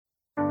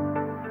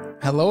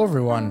Hello,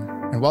 everyone,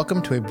 and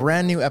welcome to a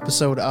brand new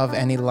episode of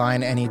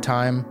Anyline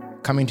Anytime.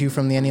 Coming to you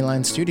from the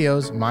Anyline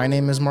Studios, my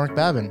name is Mark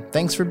Babin.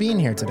 Thanks for being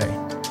here today.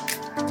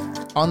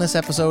 On this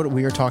episode,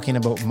 we are talking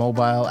about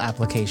mobile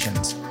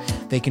applications.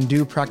 They can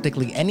do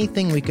practically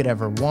anything we could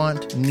ever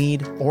want,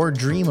 need, or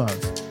dream of.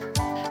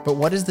 But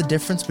what is the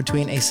difference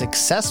between a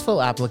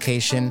successful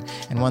application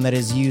and one that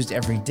is used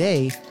every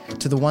day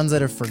to the ones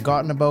that are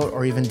forgotten about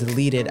or even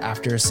deleted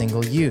after a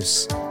single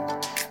use?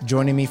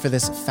 Joining me for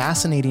this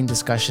fascinating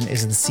discussion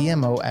is the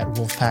CMO at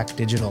Wolfpack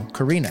Digital,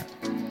 Karina,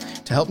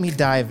 to help me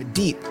dive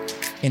deep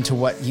into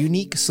what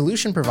unique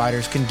solution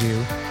providers can do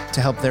to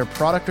help their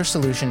product or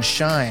solution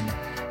shine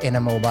in a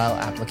mobile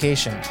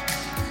application.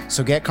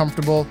 So get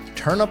comfortable,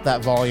 turn up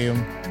that volume,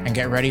 and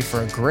get ready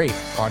for a great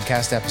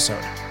podcast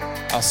episode.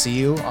 I'll see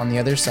you on the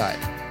other side.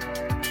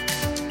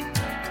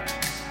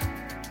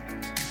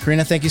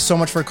 Karina, thank you so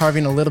much for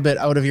carving a little bit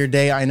out of your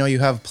day. I know you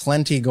have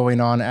plenty going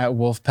on at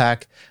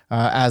Wolfpack,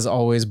 as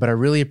always, but I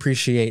really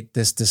appreciate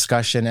this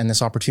discussion and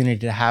this opportunity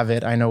to have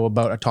it. I know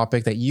about a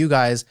topic that you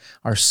guys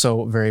are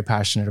so very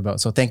passionate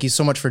about. So thank you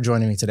so much for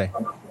joining me today.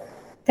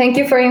 Thank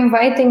you for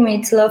inviting me.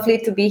 It's lovely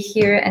to be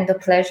here and a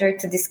pleasure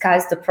to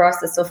discuss the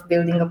process of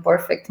building a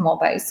perfect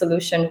mobile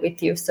solution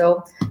with you.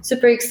 So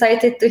super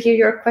excited to hear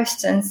your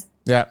questions.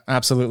 Yeah,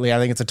 absolutely. I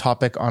think it's a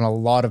topic on a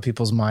lot of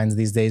people's minds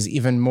these days,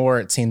 even more,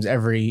 it seems,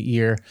 every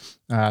year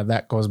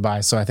that goes by.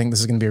 So I think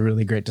this is going to be a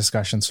really great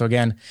discussion. So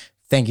again,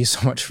 thank you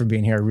so much for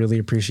being here. I really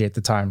appreciate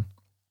the time.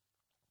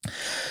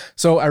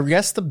 So I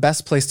guess the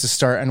best place to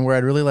start and where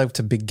I'd really like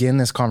to begin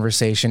this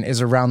conversation is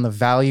around the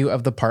value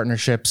of the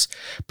partnerships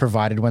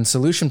provided when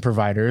solution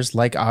providers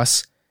like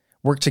us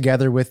work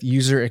together with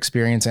user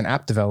experience and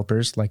app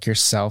developers like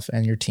yourself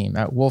and your team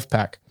at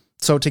Wolfpack.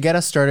 So to get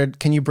us started,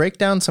 can you break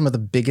down some of the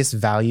biggest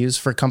values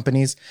for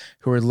companies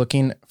who are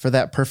looking for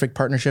that perfect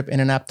partnership in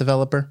an app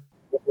developer?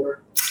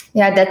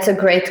 Yeah, that's a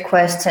great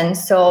question.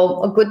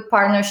 So a good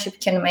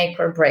partnership can make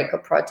or break a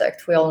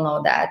project. We all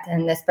know that.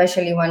 And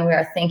especially when we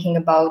are thinking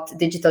about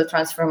digital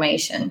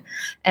transformation.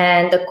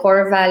 And the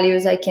core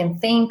values I can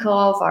think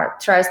of are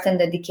trust and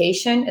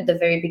dedication at the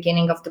very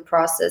beginning of the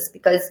process,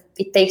 because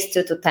it takes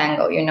two to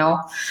tango,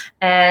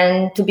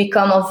 And to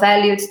become a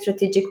valued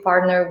strategic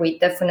partner, we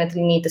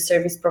definitely need the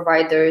service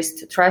providers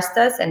to trust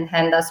us and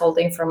hand us all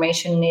the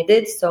information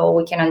needed so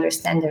we can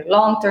understand their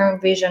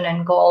long-term vision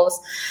and goals.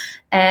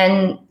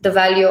 And the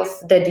value of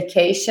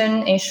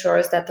dedication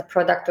ensures that the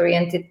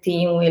product-oriented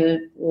team will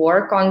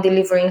work on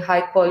delivering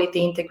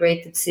high-quality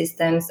integrated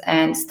systems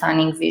and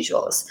stunning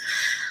visuals.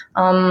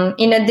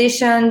 In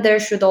addition, there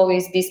should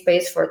always be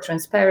space for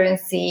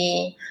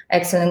transparency,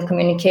 excellent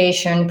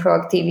communication,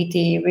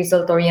 proactivity,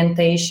 result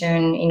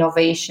orientation,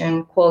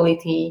 innovation,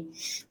 quality,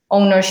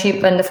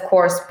 ownership, and of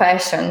course,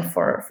 passion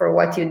for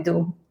what you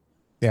do.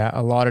 Yeah,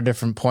 a lot of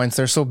different points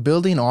there. So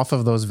building off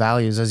of those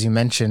values, as you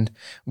mentioned,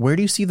 where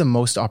do you see the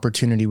most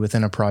opportunity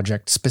within a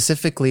project,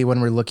 specifically when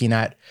we're looking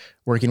at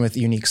working with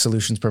unique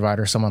solutions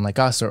provider, someone like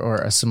us or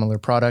a similar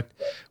product?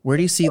 Where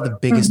do you see the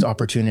biggest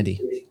opportunity?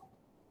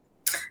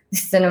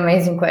 This is an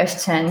amazing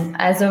question.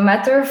 As a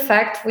matter of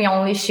fact, we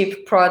only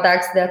ship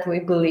products that we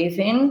believe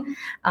in.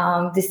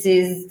 This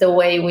is the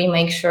way we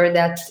make sure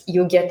that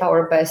you get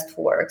our best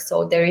work.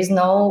 So there is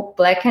no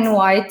black and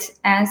white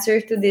answer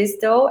to this,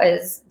 though,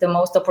 as the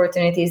most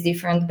opportunity is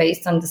different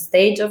based on the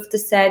stage of the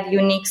said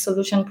unique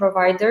solution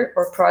provider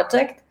or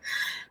project.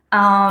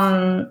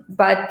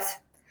 But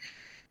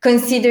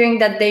considering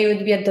that they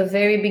would be at the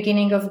very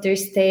beginning of their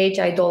stage,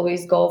 I'd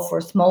always go for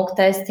smoke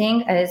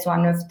testing as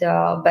one of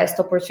the best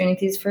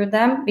opportunities for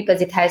them, because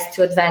it has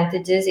two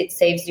advantages. It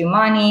saves you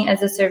money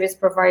as a service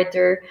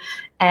provider,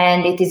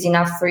 and it is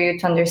enough for you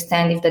to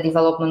understand if the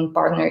development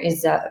partner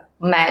is a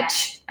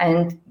match,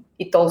 and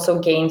it also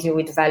gains you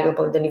with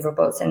valuable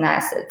deliverables and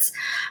assets.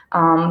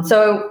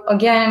 So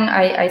again,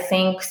 I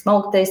think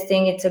smoke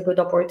testing, it's a good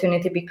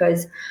opportunity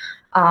because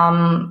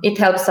it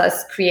helps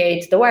us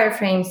create the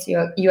wireframes,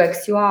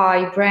 UX,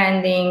 UI,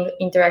 branding,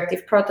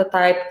 interactive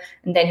prototype,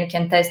 and then you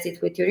can test it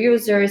with your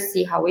users,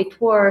 see how it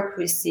works,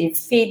 receive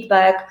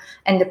feedback,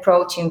 and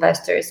approach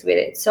investors with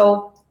it.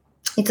 So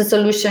it's a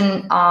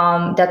solution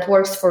that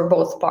works for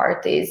both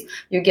parties.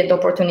 You get the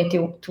opportunity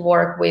to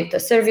work with the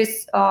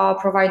service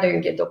provider, you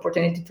get the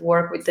opportunity to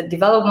work with the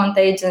development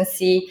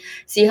agency,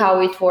 see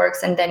how it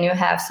works, and then you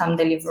have some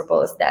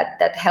deliverables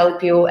that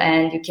help you,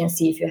 and you can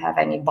see if you have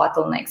any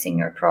bottlenecks in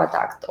your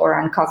product or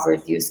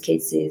uncovered use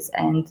cases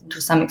and do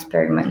some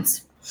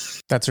experiments.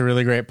 That's a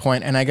really great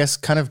point. And I guess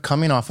kind of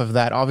coming off of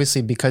that,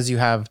 obviously, because you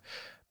have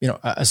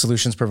a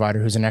solutions provider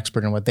who's an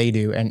expert in what they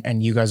do,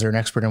 and you guys are an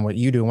expert in what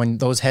you do. When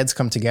those heads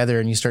come together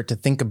and you start to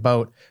think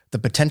about the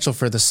potential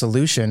for the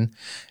solution,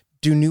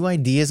 do new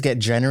ideas get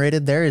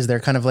generated there? Is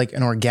there kind of like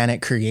an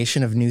organic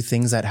creation of new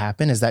things that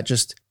happen? Is that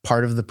just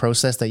part of the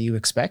process that you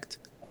expect?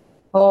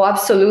 Oh,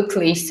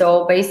 absolutely.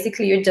 So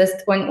basically, you just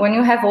when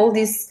you have all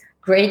these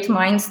great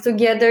minds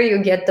together, you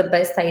get the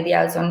best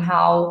ideas on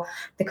how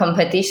the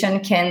competition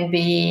can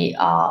be,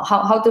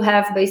 how to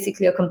have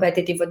basically a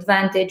competitive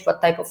advantage,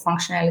 what type of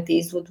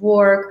functionalities would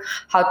work,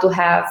 how to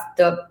have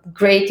the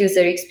great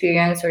user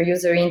experience or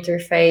user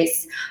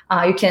interface.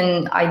 You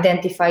can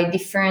identify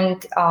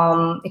different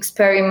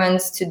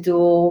experiments to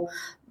do,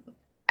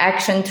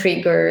 action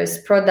triggers,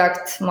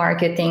 product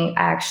marketing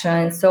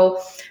actions.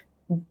 So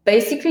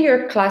basically,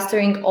 you're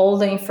clustering all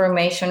the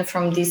information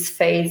from this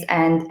phase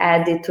and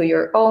add it to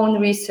your own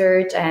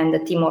research and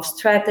a team of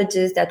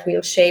strategists that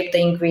will shape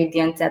the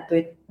ingredients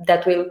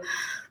that will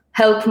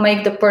help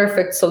make the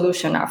perfect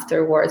solution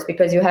afterwards,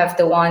 because you have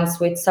the ones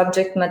with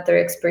subject matter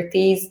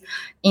expertise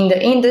in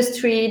the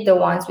industry, the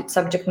ones with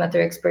subject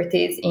matter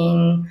expertise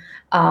in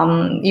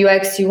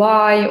UX,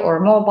 UI, or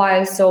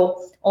mobile. So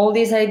all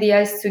these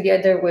ideas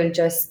together will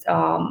just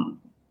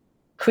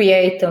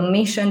create a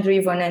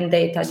mission-driven and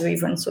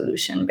data-driven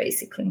solution,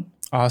 basically.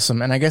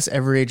 Awesome. And I guess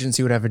every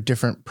agency would have a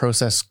different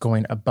process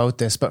going about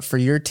this. But for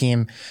your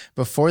team,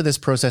 before this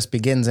process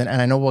begins, and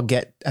I know we'll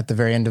get at the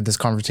very end of this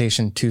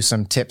conversation to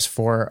some tips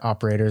for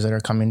operators that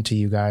are coming to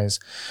you guys,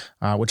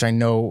 which I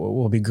know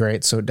will be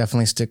great. So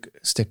definitely stick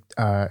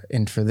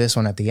in for this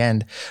one at the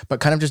end. But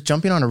kind of just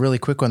jumping on a really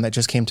quick one that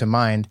just came to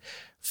mind,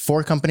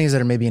 for companies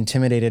that are maybe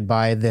intimidated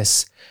by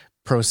this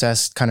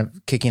process kind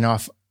of kicking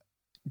off,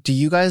 do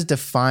you guys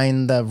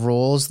define the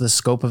roles, the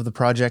scope of the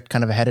project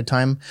kind of ahead of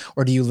time,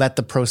 or do you let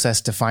the process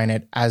define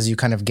it as you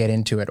kind of get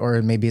into it,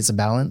 or maybe it's a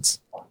balance?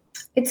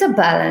 It's a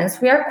balance.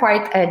 We are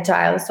quite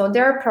agile. So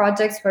there are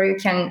projects where you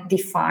can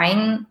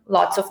define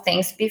lots of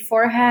things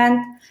beforehand.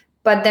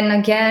 But then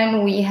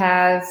again, we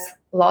have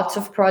lots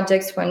of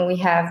projects when we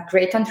have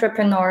great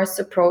entrepreneurs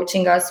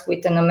approaching us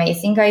with an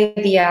amazing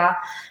idea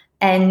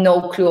and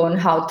no clue on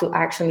how to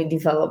actually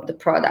develop the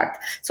product.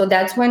 So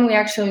that's when we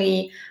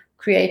actually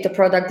create a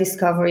product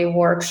discovery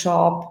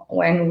workshop,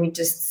 when we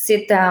just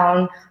sit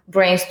down,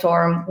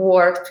 brainstorm,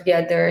 work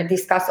together,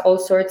 discuss all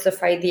sorts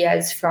of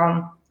ideas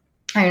from,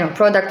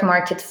 product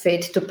market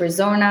fit to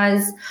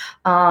personas,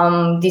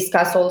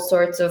 discuss all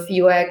sorts of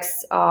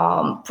UX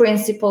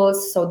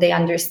principles so they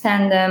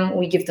understand them.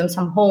 We give them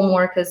some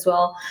homework as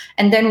well.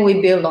 And then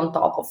we build on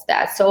top of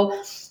that. So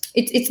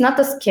it's not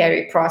a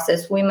scary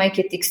process. We make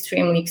it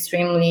extremely,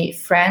 extremely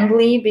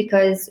friendly,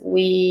 because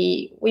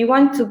we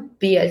want to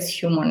be as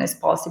human as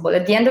possible.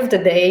 At the end of the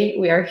day,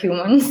 we are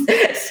humans.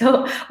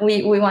 So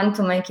we want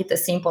to make it a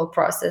simple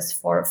process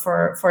for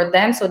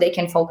them, so they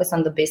can focus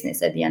on the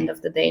business at the end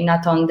of the day,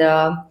 not on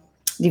the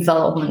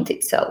development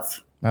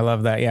itself. I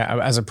love that. Yeah.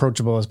 As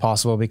approachable as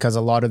possible, because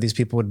a lot of these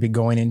people would be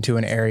going into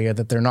an area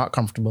that they're not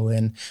comfortable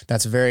in,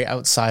 that's very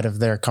outside of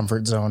their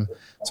comfort zone.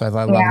 So I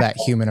love that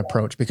human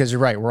approach, because you're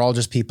right. We're all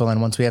just people.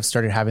 And once we have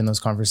started having those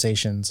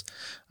conversations,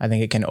 I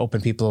think it can open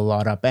people a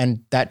lot up,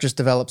 and that just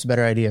develops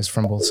better ideas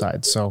from both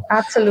sides. So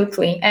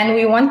absolutely. And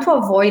we want to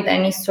avoid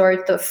any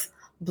sort of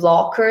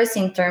blockers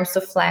in terms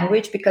of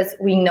language, because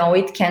we know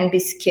it can be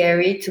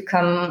scary to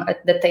come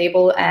at the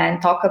table and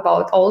talk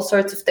about all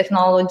sorts of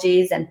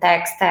technologies and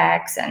tech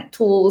stacks and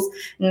tools.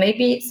 And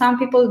maybe some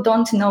people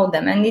don't know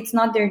them, and it's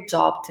not their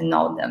job to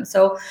know them.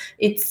 So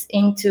it's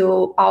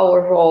into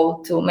our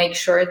role to make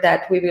sure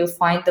that we will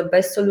find the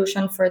best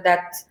solution for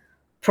that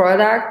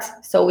product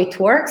so it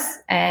works,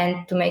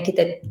 and to make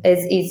it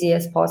as easy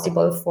as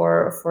possible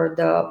for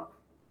the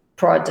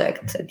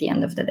project at the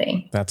end of the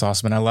day. That's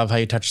awesome. And I love how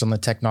you touched on the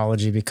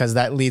technology, because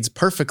that leads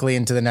perfectly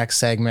into the next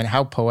segment.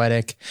 How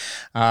poetic.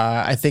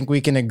 I think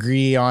we can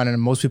agree on, and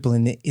most people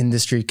in the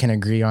industry can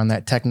agree on,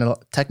 that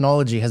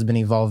technology has been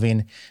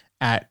evolving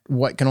at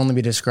what can only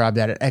be described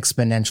at an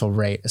exponential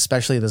rate,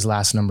 especially this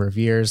last number of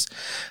years,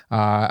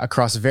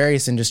 across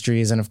various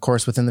industries, and of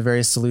course within the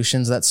various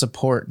solutions that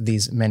support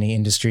these many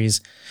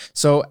industries.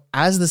 So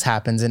as this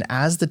happens, and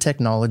as the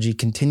technology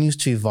continues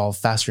to evolve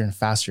faster and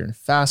faster and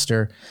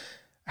faster,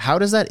 how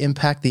does that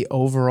impact the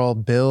overall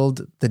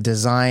build, the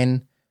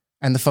design,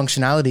 and the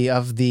functionality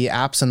of the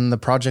apps and the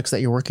projects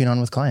that you're working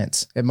on with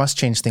clients? It must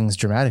change things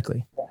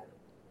dramatically.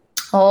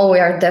 Oh, we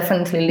are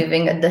definitely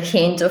living at the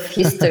hinge of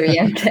history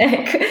and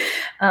tech.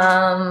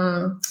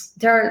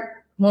 There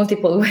are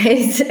multiple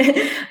ways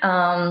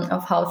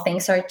of how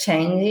things are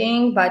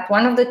changing. But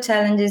one of the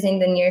challenges in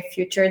the near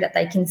future that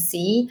I can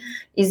see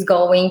is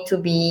going to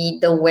be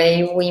the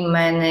way we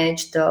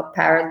manage the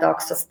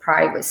paradox of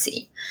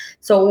privacy.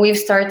 So we've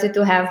started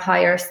to have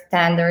higher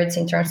standards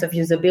in terms of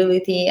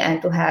usability,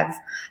 and to have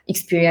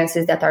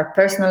experiences that are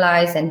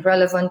personalized and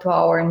relevant to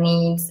our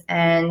needs.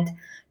 And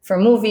for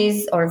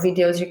movies or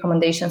videos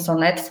recommendations on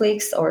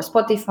Netflix or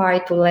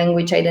Spotify, to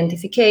language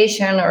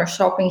identification or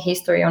shopping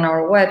history on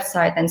our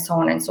website, and so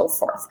on and so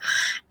forth.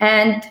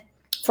 And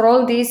for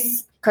all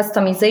this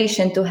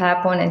customization to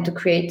happen and to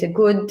create a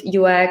good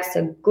UX,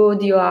 a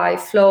good UI,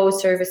 flow,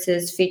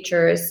 services,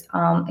 features,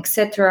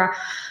 etc.,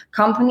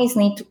 companies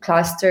need to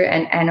cluster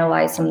and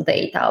analyze some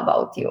data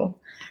about you.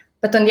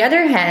 But on the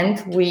other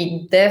hand,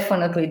 we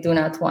definitely do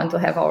not want to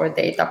have our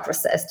data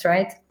processed,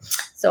 right?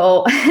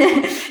 So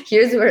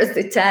here's where's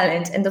the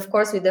challenge. And of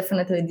course, we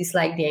definitely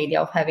dislike the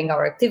idea of having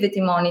our activity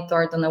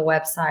monitored on a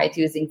website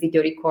using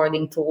video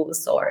recording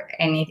tools or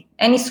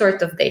any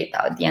sort of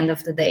data at the end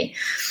of the day.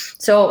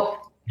 So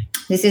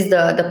this is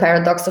the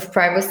paradox of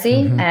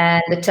privacy. Mm-hmm.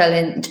 And the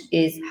challenge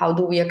is, how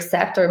do we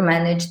accept or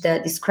manage the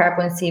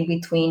discrepancy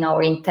between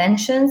our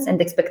intentions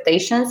and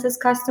expectations as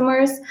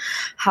customers,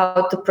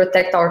 how to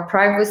protect our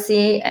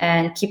privacy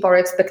and keep our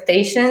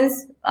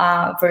expectations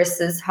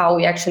versus how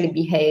we actually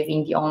behave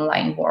in the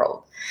online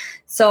world.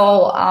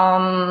 So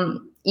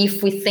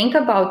if we think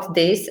about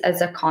this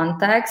as a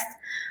context,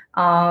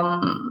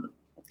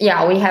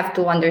 we have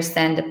to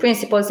understand the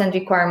principles and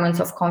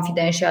requirements of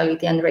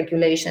confidentiality and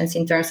regulations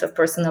in terms of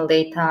personal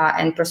data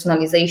and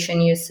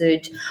personalization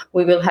usage.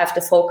 We will have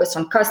to focus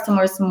on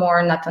customers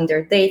more, not on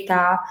their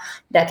data.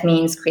 That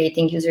means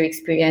creating user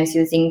experience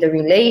using the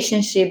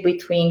relationship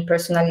between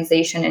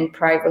personalization and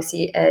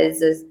privacy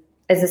as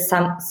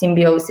a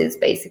symbiosis,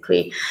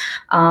 basically.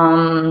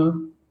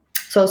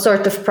 So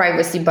sort of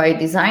privacy by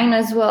design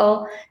as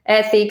well.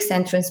 Ethics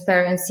and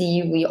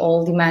transparency. We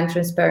all demand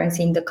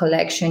transparency in the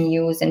collection,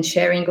 use, and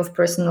sharing of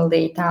personal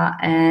data.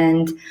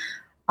 And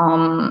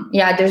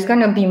there's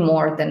going to be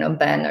more than a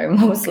banner,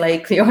 most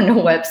likely, on a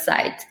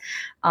website.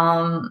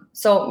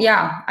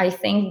 I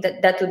think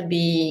that would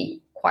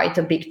be quite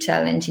a big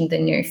challenge in the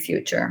near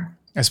future.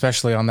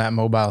 Especially on that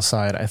mobile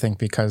side, I think,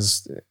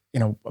 because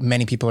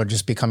many people are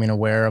just becoming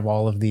aware of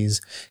all of these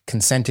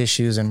consent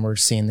issues, and we're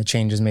seeing the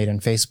changes made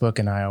in Facebook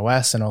and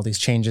iOS and all these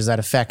changes that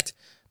affect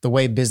the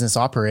way business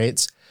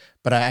operates.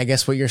 But I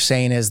guess what you're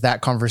saying is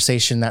that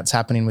conversation that's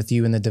happening with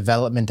you in the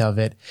development of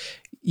it,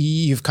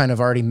 you've kind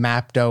of already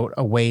mapped out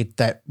a way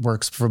that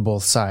works for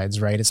both sides,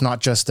 right? It's not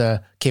just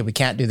okay, we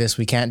can't do this,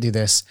 we can't do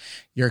this.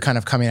 You're kind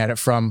of coming at it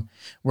from,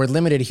 we're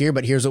limited here,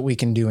 but here's what we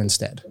can do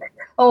instead.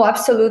 Oh,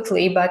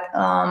 absolutely. But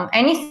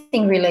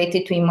anything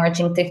related to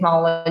emerging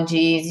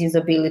technologies,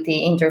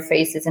 usability,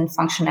 interfaces, and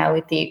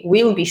functionality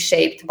will be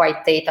shaped by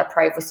data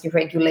privacy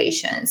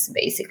regulations,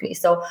 basically.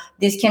 So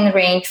this can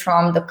range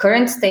from the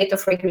current state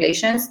of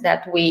regulations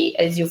that we,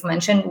 as you've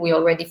mentioned, we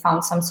already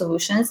found some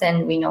solutions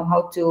and we know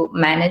how to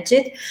manage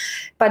it.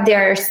 But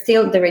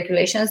the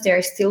regulations, they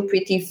are still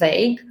pretty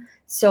vague.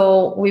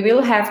 So we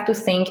will have to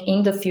think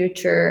in the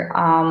future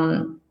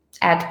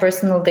at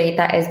personal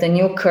data as the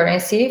new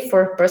currency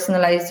for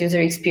personalized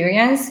user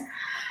experience,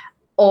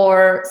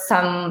 or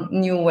some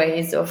new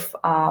ways of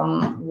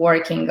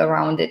working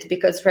around it.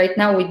 Because right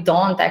now we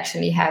don't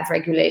actually have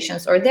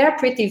regulations, or they're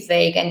pretty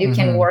vague and you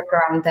can work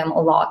around them a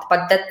lot,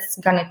 but that's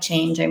gonna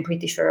change. I'm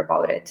pretty sure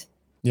about it.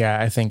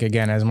 Yeah, I think,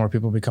 again, as more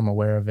people become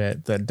aware of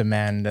it, the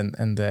demand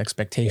and the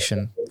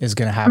expectation is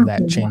going to have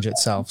that change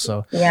itself.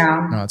 So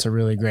it's a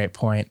really great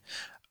point.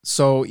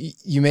 So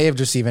you may have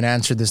just even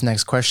answered this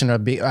next question.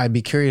 I'd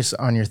be curious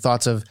on your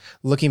thoughts of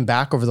looking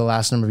back over the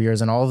last number of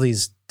years and all of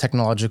these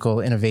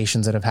technological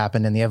innovations that have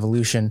happened in the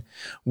evolution.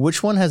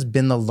 Which one has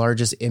been the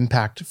largest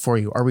impact for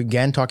you? Are we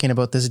again talking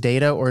about this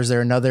data, or is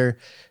there another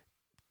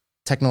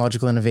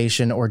technological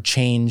innovation or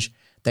change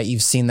that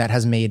you've seen that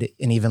has made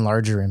an even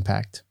larger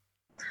impact?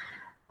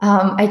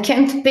 I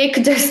can't pick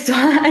just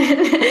one.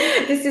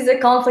 This is a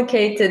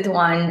complicated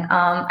one.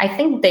 I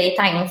think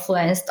data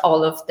influenced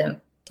all of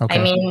them. Okay.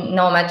 I mean,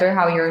 no matter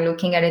how you're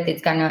looking at it,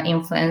 it's going to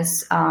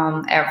influence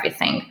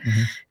everything.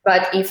 Mm-hmm.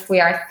 But if we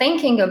are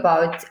thinking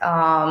about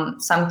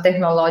some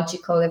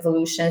technological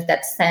evolutions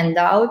that stand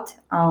out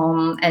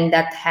and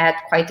that had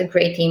quite a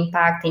great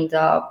impact in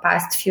the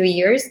past few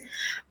years,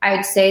 I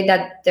would say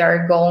that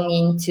they're going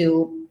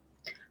into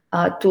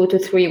 2 to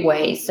 3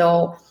 ways.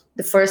 So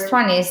the first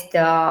one is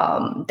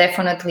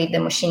definitely the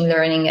machine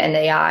learning and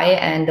AI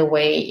and the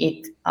way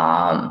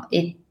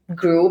it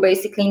grew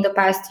basically in the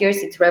past years.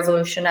 It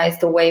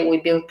revolutionized the way we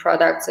build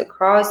products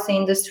across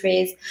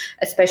industries,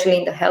 especially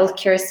in the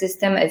healthcare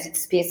system, as it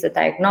speeds the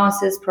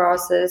diagnosis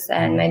process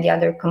and many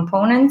other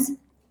components.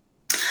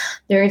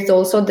 There is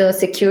also the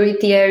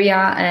security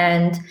area,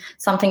 and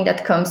something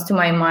that comes to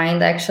my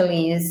mind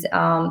actually is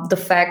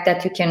the fact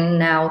that you can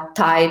now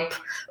type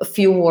a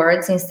few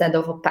words instead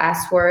of a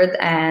password,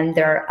 and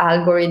there are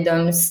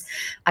algorithms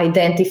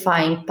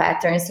identifying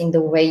patterns in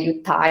the way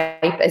you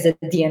type as a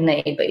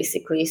DNA,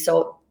 basically.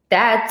 So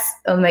that's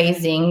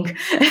amazing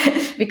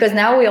because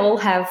now we all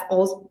have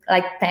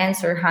like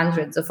tens or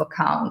hundreds of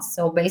accounts.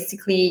 So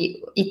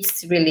basically,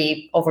 it's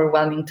really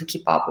overwhelming to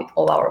keep up with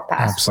all our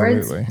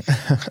passwords.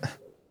 Absolutely.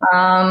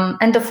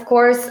 And of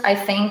course, I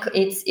think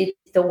it's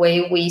the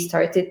way we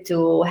started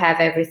to have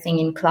everything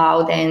in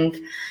cloud. And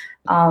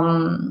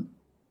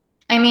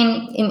I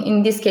mean,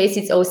 in this case,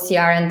 it's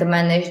OCR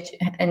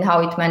and how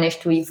it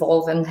managed to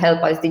evolve and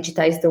help us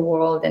digitize the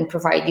world and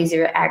provide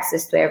easier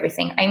access to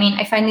everything. I mean,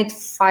 I find it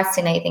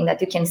fascinating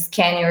that you can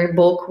scan your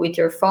book with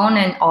your phone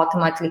and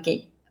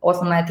automatically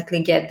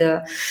automatically get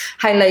the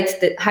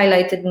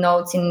highlighted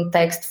notes in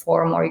text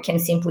form, or you can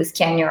simply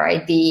scan your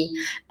ID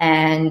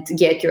and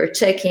get your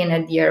check-in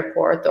at the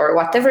airport or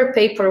whatever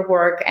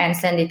paperwork and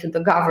send it to the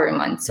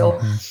government. So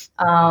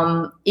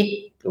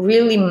it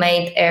really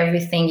made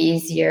everything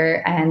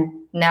easier. And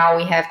now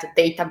we have the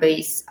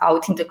database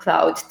out in the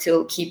cloud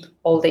to keep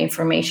all the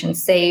information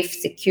safe,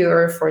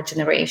 secure for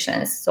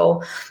generations.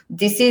 So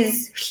this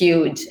is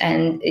huge,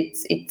 and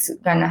it's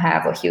going to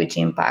have a huge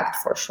impact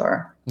for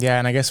sure. Yeah,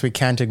 and I guess we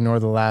can't ignore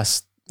the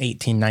last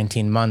 18,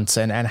 19 months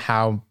and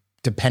how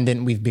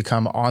dependent we've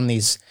become on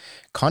these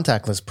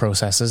contactless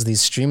processes,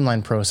 these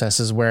streamlined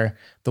processes where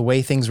the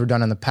way things were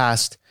done in the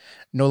past,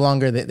 no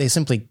longer, they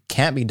simply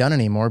can't be done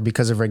anymore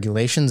because of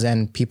regulations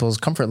and people's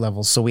comfort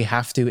levels. So we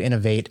have to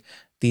innovate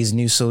these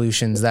new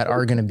solutions that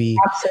are going to be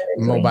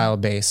mobile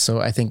based. So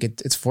I think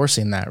it's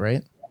forcing that,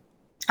 right?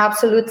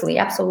 Absolutely.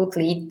 It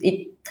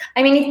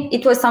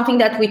was something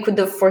that we could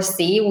have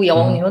foresee. We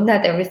all knew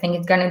that everything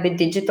is going to be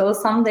digital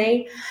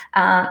someday,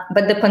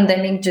 but the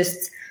pandemic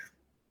just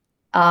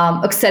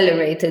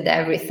accelerated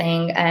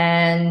everything.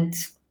 And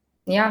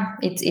yeah,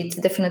 it's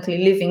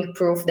definitely living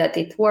proof that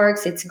it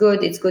works. It's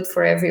good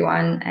for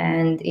everyone,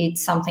 and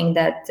it's something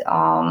that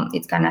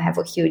it's going to have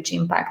a huge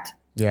impact.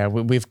 Yeah,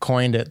 we've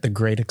coined it the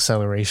Great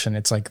Acceleration.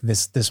 It's like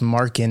this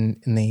mark in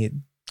the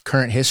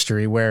current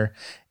history where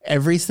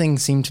everything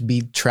seemed to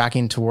be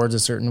tracking towards a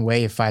certain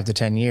way 5 to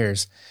 10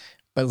 years.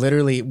 But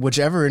literally,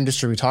 whichever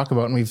industry we talk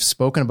about, and we've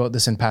spoken about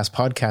this in past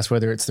podcasts,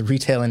 whether it's the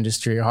retail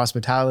industry or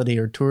hospitality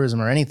or tourism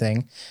or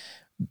anything,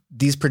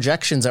 these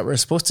projections that were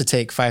supposed to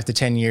take 5 to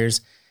 10 years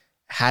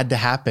had to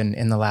happen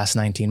in the last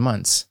 19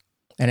 months.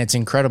 And it's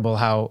incredible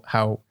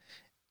how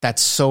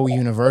that's so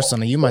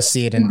universal. And you must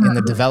see it in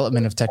the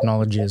development of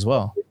technology as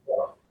well.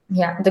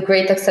 Yeah, the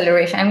Great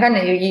Acceleration. I'm going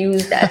to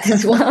use that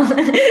as well.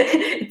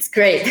 It's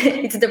great.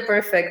 It's the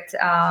perfect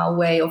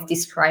way of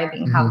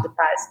describing how the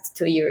past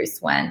 2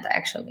 years went,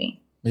 actually.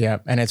 Yeah,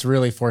 and it's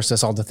really forced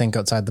us all to think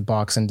outside the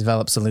box and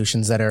develop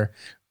solutions that are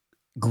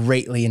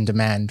greatly in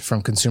demand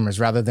from consumers.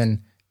 Rather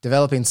than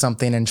developing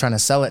something and trying to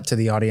sell it to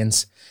the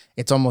audience,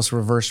 it's almost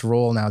reversed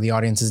role now. The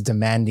audience is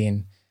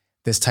demanding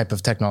this type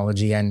of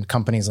technology, and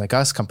companies like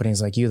us,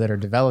 companies like you that are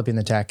developing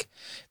the tech,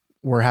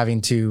 we're having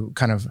to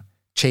kind of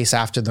chase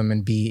after them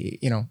and be,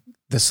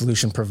 the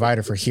solution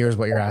provider for here's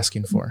what you're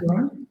asking for.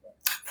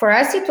 For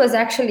us, it was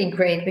actually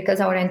great because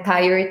our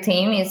entire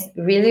team is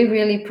really,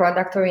 really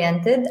product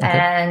oriented. Okay.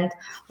 And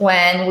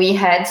when we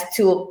had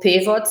to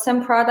pivot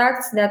some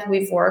products that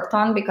we've worked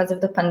on because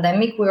of the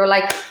pandemic, we were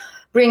like,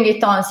 bring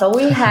it on. So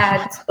we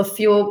had a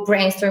few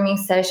brainstorming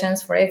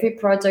sessions for every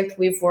project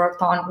we've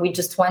worked on. We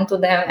just went to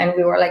them and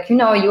we were like,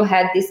 you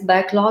had this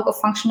backlog of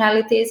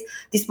functionalities.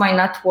 This might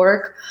not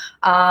work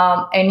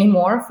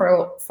anymore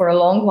for a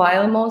long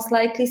while, most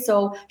likely.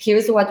 So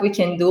here's what we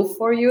can do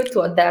for you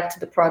to adapt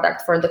the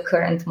product for the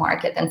current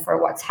market and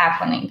for what's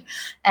happening.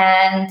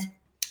 And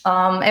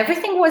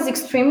everything was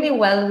extremely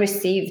well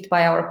received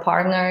by our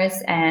partners,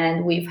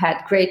 and we've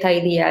had great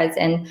ideas,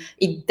 and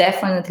it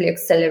definitely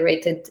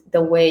accelerated the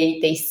way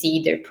they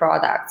see their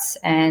products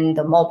and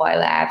the mobile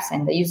apps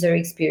and the user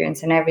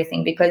experience and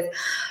everything, because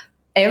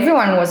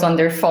everyone was on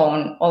their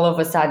phone all of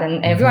a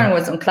sudden. Everyone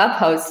was on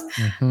Clubhouse.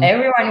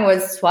 Everyone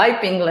was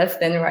swiping left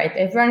and right.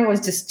 Everyone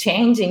was just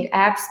changing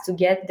apps to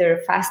get their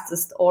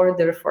fastest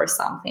order for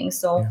something.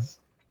 So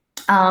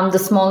the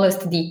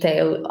smallest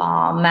detail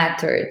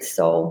mattered.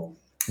 So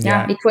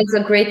yeah, it was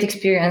a great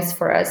experience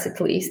for us,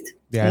 at least.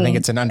 Yeah, I think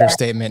it's an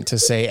understatement to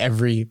say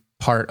every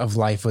part of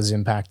life was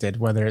impacted,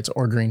 whether it's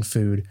ordering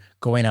food,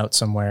 going out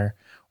somewhere,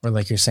 or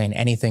like you're saying,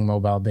 anything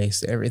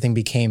mobile-based. Everything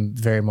became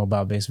very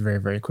mobile-based very,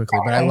 very quickly.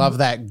 But I love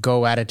that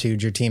go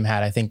attitude your team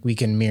had. I think we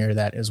can mirror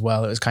that as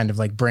well. It was kind of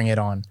like, bring it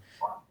on.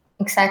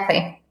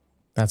 Exactly.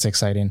 That's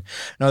exciting.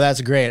 No,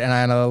 that's great. And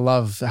I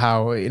love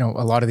how,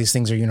 a lot of these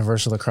things are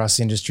universal across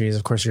the industries.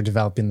 Of course, you're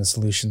developing the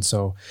solution,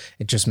 so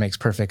it just makes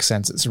perfect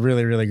sense. It's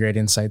really, really great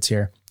insights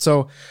here.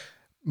 So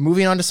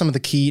moving on to some of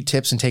the key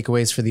tips and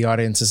takeaways for the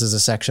audience. This is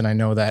a section I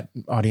know that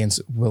audience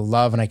will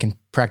love, and I can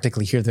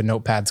practically hear the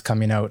notepads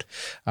coming out.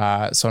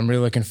 So I'm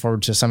really looking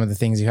forward to some of the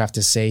things you have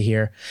to say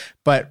here.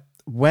 But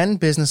when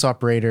business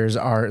operators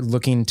are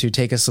looking to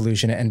take a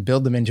solution and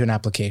build them into an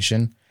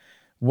application,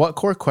 what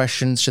core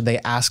questions should they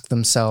ask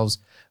themselves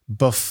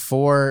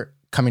before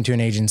coming to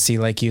an agency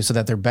like you so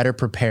that they're better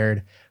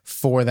prepared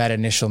for that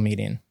initial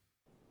meeting?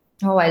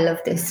 Oh, I love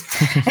this.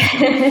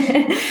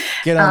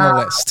 Get on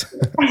the list.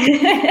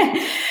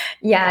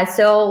 Yeah.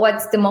 So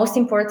what's the most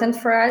important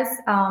for us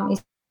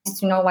is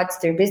to know what's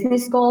their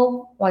business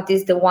goal. What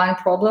is the one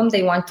problem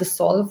they want to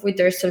solve with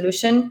their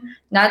solution?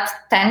 Not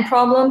 10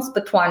 problems,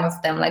 but one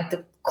of them, like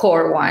the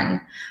core one.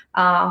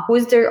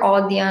 Who's their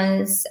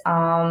audience?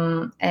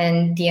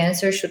 And the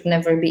answer should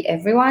never be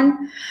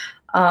everyone.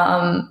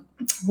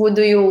 Who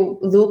do you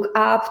look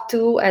up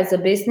to as a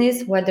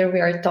business, whether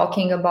we are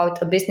talking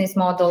about a business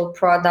model,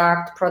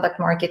 product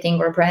marketing,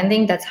 or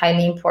branding? That's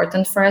highly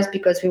important for us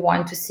because we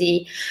want to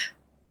see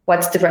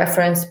what's the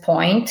reference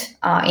point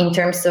in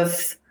terms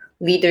of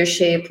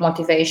leadership,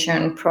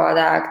 motivation,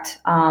 product,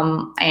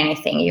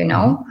 anything,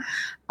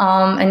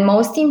 and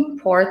most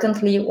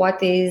importantly,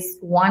 what is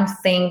one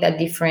thing that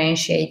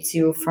differentiates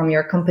you from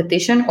your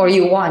competition, or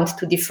you want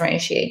to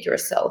differentiate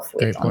yourself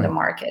with on the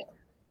market?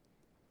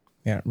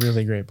 Yeah,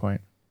 really great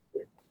point.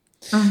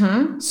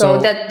 So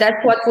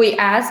that's what we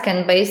ask,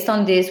 and based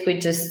on this, we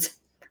just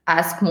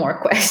ask more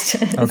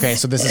questions. Okay,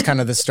 so this is kind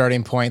of the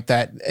starting point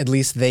that at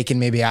least they can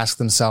maybe ask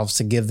themselves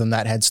to give them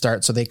that head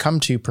start. So they come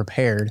to you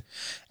prepared,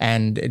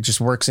 and it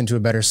just works into a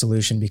better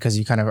solution because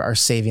you kind of are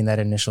saving that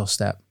initial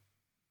step.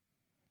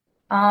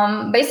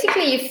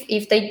 Basically,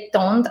 if they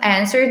don't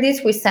answer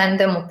this, we send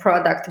them a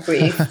product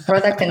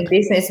and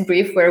business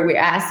brief where we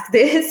ask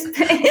this.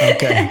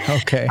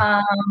 Okay.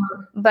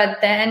 But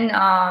then,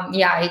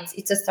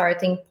 it's a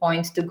starting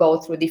point to go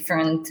through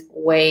different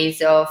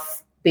ways of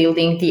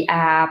building the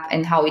app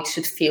and how it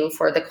should feel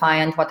for the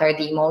client. What are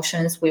the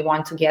emotions we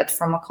want to get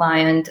from a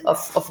client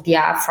of the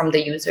app, from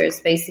the users,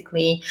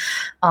 basically,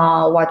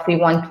 what we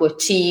want to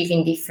achieve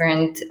in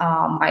different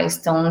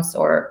milestones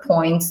or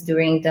points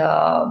during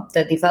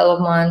the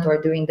development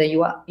or during the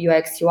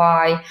UX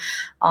UI.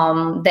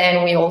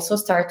 Then we also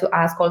start to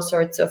ask all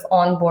sorts of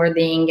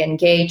onboarding,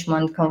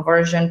 engagement,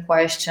 conversion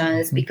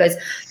questions, because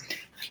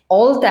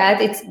all that,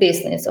 it's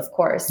business, of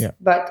course,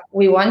 but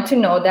we want to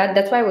know that.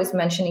 That's why I was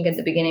mentioning at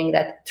the beginning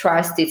that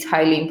trust is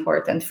highly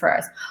important for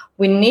us.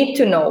 We need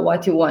to know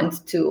what you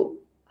want to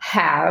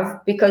have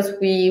because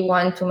we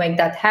want to make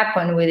that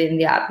happen within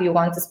the app. You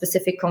want a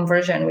specific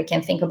conversion, we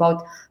can think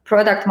about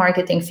product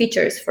marketing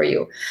features for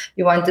you.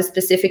 You want a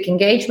specific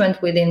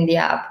engagement within the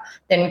app,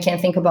 then we can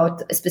think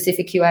about a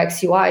specific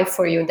UX UI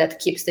for you that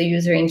keeps the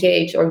user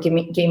engaged, or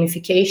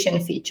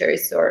gamification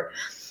features, or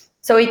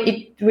so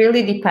it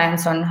really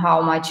depends on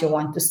how much you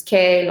want to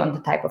scale, on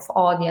the type of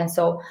audience.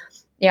 So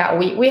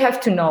we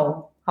have to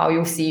know how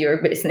you see your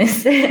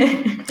business.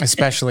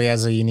 Especially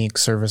as a unique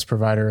service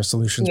provider, a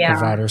solutions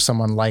provider,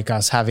 someone like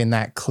us, having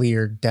that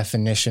clear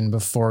definition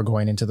before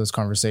going into those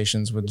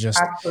conversations would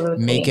just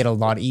make it a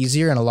lot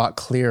easier and a lot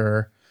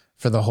clearer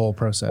for the whole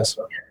process.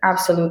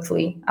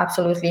 Absolutely.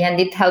 And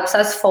it helps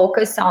us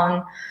focus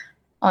on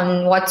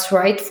what's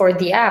right for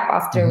the app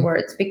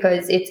afterwards,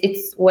 because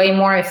it's way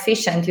more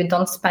efficient. You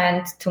don't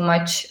spend too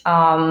much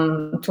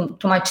time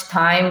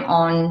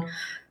on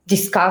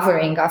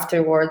discovering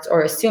afterwards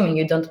or assuming.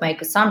 You don't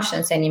make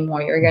assumptions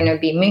anymore. You're going to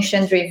be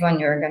mission driven,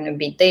 you're going to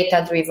be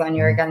data driven,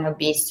 you're going to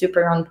be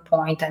super on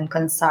point and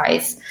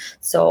concise.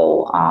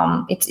 So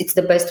it's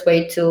the best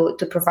way to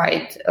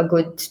provide a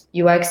good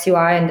UX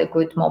UI and a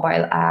good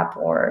mobile app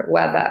or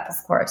web app,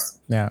 of course.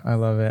 Yeah, I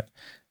love it.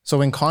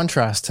 So in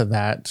contrast to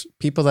that,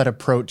 people that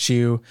approach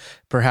you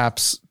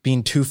perhaps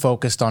being too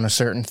focused on a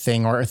certain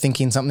thing or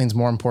thinking something's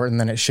more important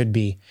than it should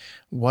be,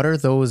 what are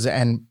those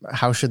and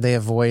how should they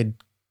avoid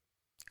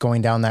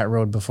going down that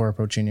road before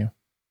approaching you?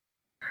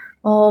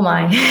 Oh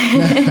my.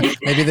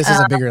 Maybe this is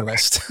a bigger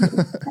list.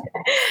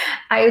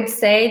 I would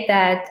say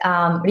that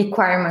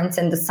requirements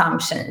and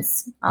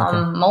assumptions.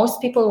 Most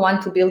people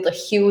want to build a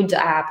huge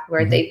app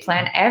where they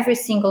plan every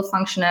single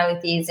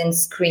functionalities and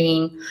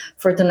screen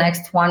for the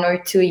next 1 or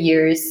 2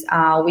 years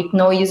with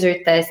no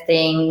user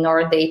testing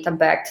nor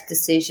data-backed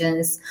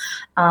decisions.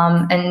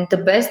 And the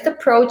best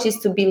approach is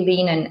to be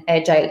lean and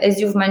agile.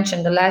 As you've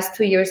mentioned, the last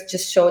 2 years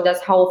just showed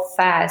us how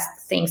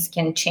fast things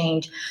can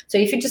change. So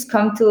if you just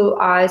come to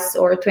us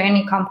or to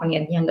any company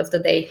at the end of the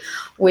day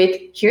with,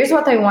 here's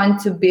what I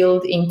want to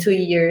build in 2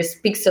 years,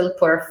 pixel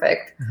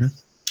perfect,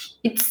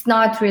 it's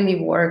not really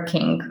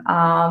working.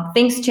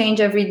 Things change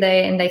every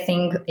day, and I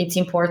think it's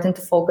important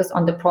to focus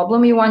on the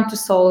problem you want to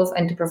solve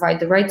and to provide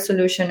the right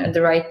solution at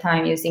the right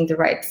time using the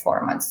right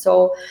format.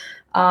 So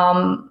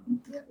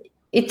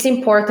it's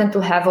important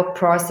to have a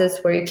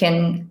process where you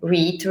can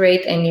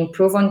reiterate and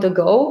improve on the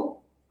go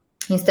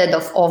instead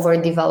of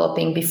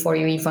over-developing before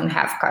you even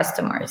have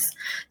customers.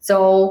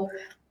 So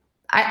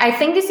I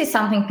think this is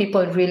something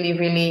people really,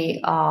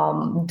 really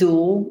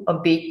do a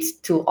bit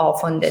too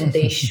often than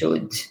they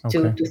should,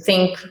 to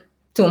think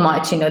too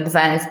much in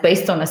advance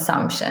based on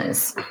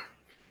assumptions.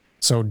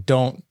 So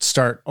don't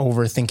start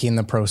overthinking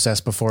the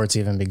process before it's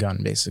even begun,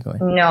 basically.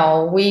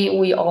 No,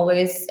 we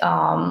always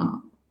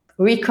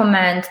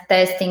recommend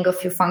testing a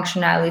few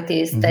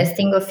functionalities,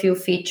 testing a few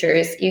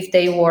features. If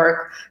they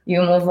work,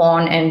 you move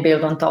on and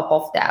build on top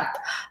of that.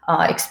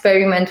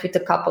 Experiment with a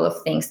couple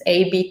of things,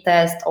 A/B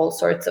test, all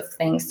sorts of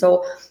things.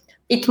 So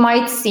it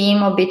might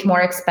seem a bit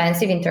more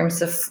expensive in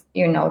terms of,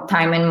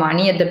 time and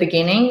money at the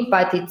beginning,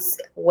 but it's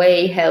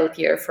way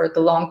healthier for the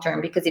long term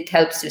because it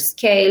helps you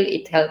scale,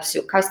 it helps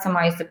you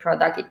customize the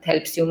product, it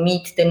helps you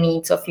meet the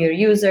needs of your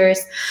users.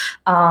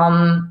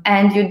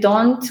 And you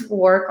don't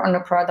work on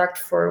a product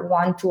for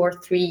 1, 2, or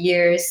 3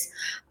 years.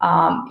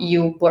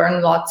 You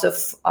burn lots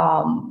of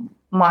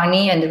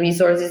money and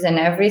resources and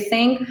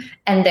everything,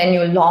 and then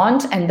you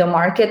launch and the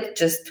market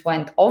just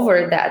went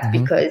over that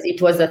because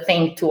it was a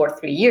thing 2 or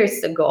 3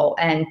 years ago,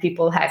 and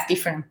people have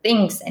different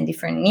things and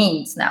different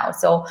needs now.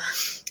 So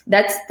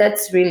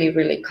that's really,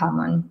 really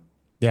common.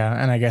 Yeah.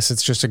 And I guess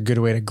it's just a good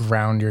way to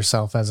ground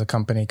yourself as a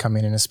company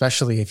coming in,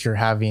 especially if you're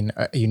having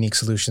a unique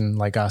solution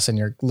like us and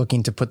you're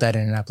looking to put that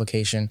in an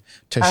application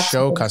to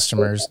show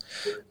customers.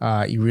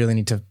 You really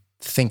need to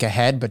think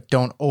ahead, but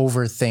don't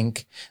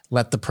overthink.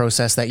 Let the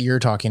process that you're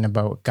talking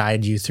about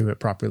guide you through it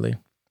properly.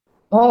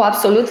 Oh,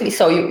 absolutely.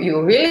 So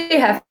you really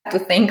have to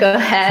think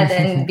ahead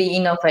and be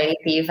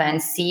innovative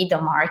and see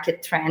the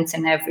market trends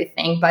and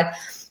everything. But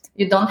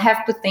you don't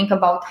have to think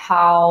about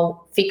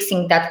how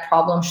fixing that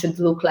problem should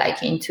look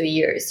like in 2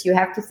 years. You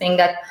have to think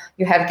that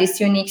you have this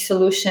unique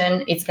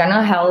solution, it's going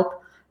to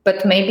help,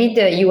 but maybe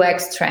the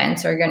UX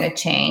trends are going to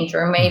change,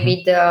 or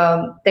maybe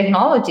the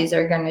technologies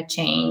are going to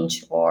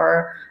change,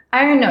 or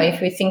I don't know, if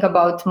we think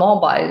about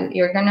mobile,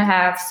 you're going to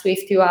have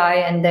Swift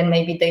UI and then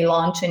maybe they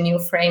launch a new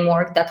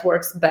framework that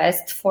works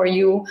best for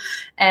you.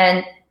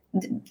 And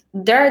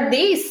there are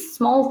these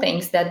small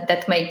things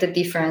that make the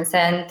difference,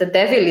 and the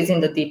devil is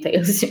in the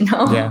details,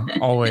 Yeah,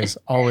 always,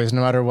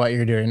 no matter what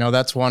you're doing. No,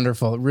 that's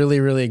wonderful.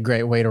 Really, really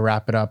great way to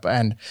wrap it up.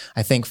 And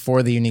I think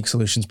for the unique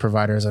solutions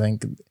providers, I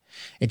think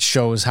it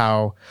shows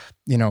how,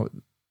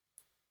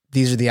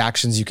 these are the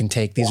actions you can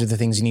take. These are the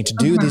things you need to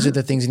do. These are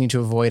the things you need to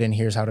avoid. And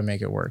here's how to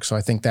make it work. So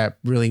I think that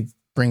really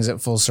brings it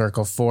full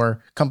circle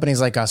for companies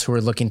like us who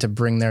are looking to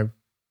bring their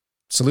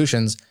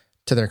solutions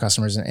to their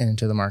customers and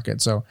into the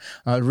market. So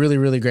really,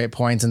 really great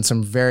points and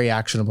some very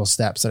actionable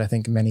steps that I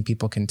think many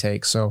people can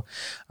take. So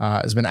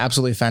it's been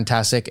absolutely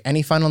fantastic.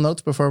 Any final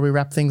notes before we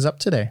wrap things up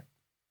today?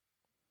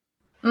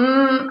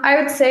 I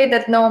would say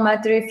that no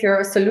matter if you're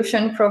a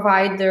solution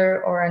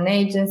provider or an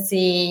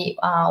agency,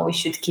 we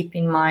should keep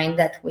in mind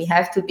that we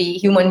have to be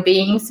human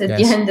beings at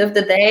the end of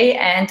the day,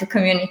 and to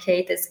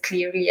communicate as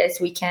clearly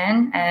as we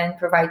can and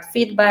provide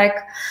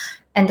feedback.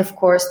 And of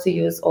course, to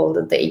use all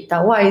the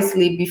data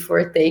wisely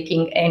before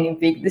taking any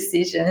big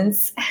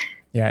decisions.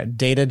 Yeah,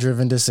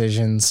 data-driven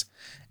decisions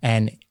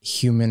and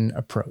human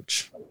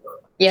approach.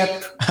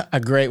 Yep. A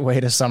great way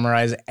to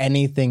summarize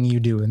anything you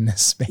do in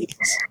this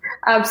space.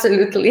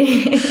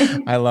 Absolutely.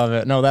 I love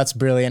it. No, that's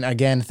brilliant.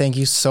 Again, thank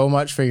you so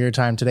much for your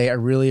time today. I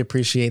really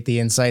appreciate the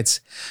insights.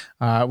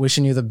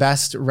 Wishing you the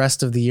best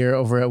rest of the year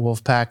over at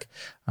Wolfpack.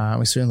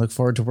 We certainly look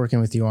forward to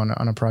working with you on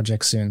a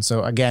project soon.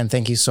 So again,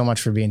 thank you so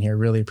much for being here.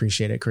 Really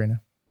appreciate it,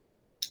 Karina.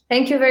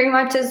 Thank you very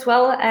much as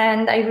well.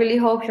 And I really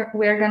hope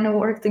we're going to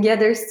work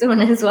together soon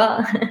as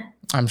well.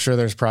 I'm sure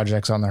there's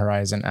projects on the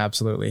horizon.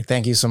 Absolutely.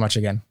 Thank you so much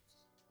again.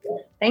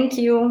 Thank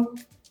you.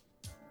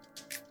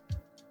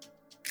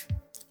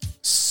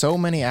 So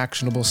many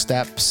actionable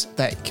steps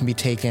that can be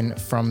taken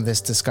from this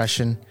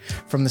discussion,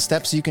 from the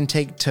steps you can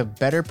take to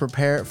better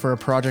prepare for a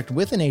project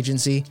with an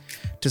agency,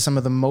 to some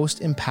of the most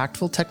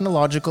impactful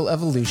technological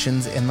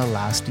evolutions in the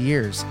last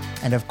years.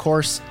 And of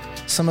course,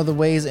 some of the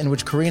ways in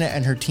which Karina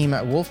and her team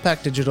at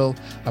Wolfpack Digital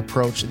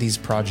approach these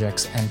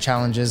projects and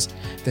challenges.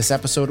 This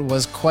episode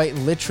was quite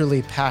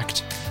literally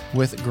packed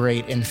with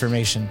great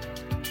information.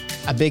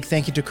 A big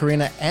thank you to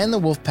Karina and the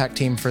Wolfpack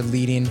team for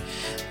leading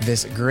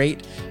this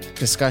great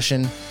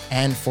discussion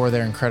and for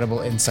their incredible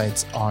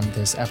insights on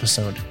this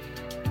episode.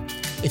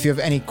 If you have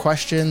any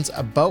questions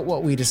about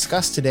what we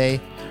discussed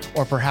today,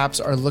 or perhaps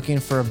are looking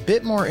for a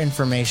bit more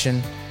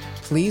information,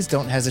 please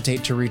don't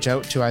hesitate to reach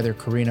out to either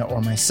Karina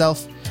or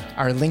myself.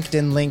 Our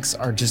LinkedIn links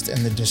are just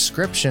in the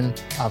description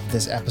of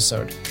this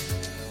episode.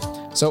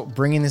 So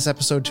bringing this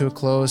episode to a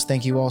close,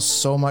 thank you all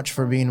so much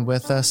for being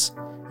with us.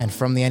 And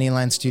from the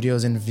Anyline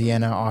studios in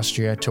Vienna,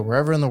 Austria, to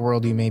wherever in the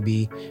world you may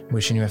be,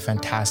 wishing you a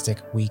fantastic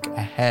week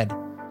ahead.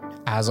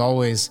 As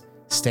always,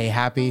 stay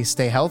happy,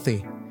 stay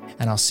healthy,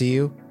 and I'll see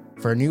you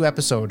for a new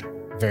episode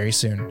very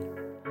soon.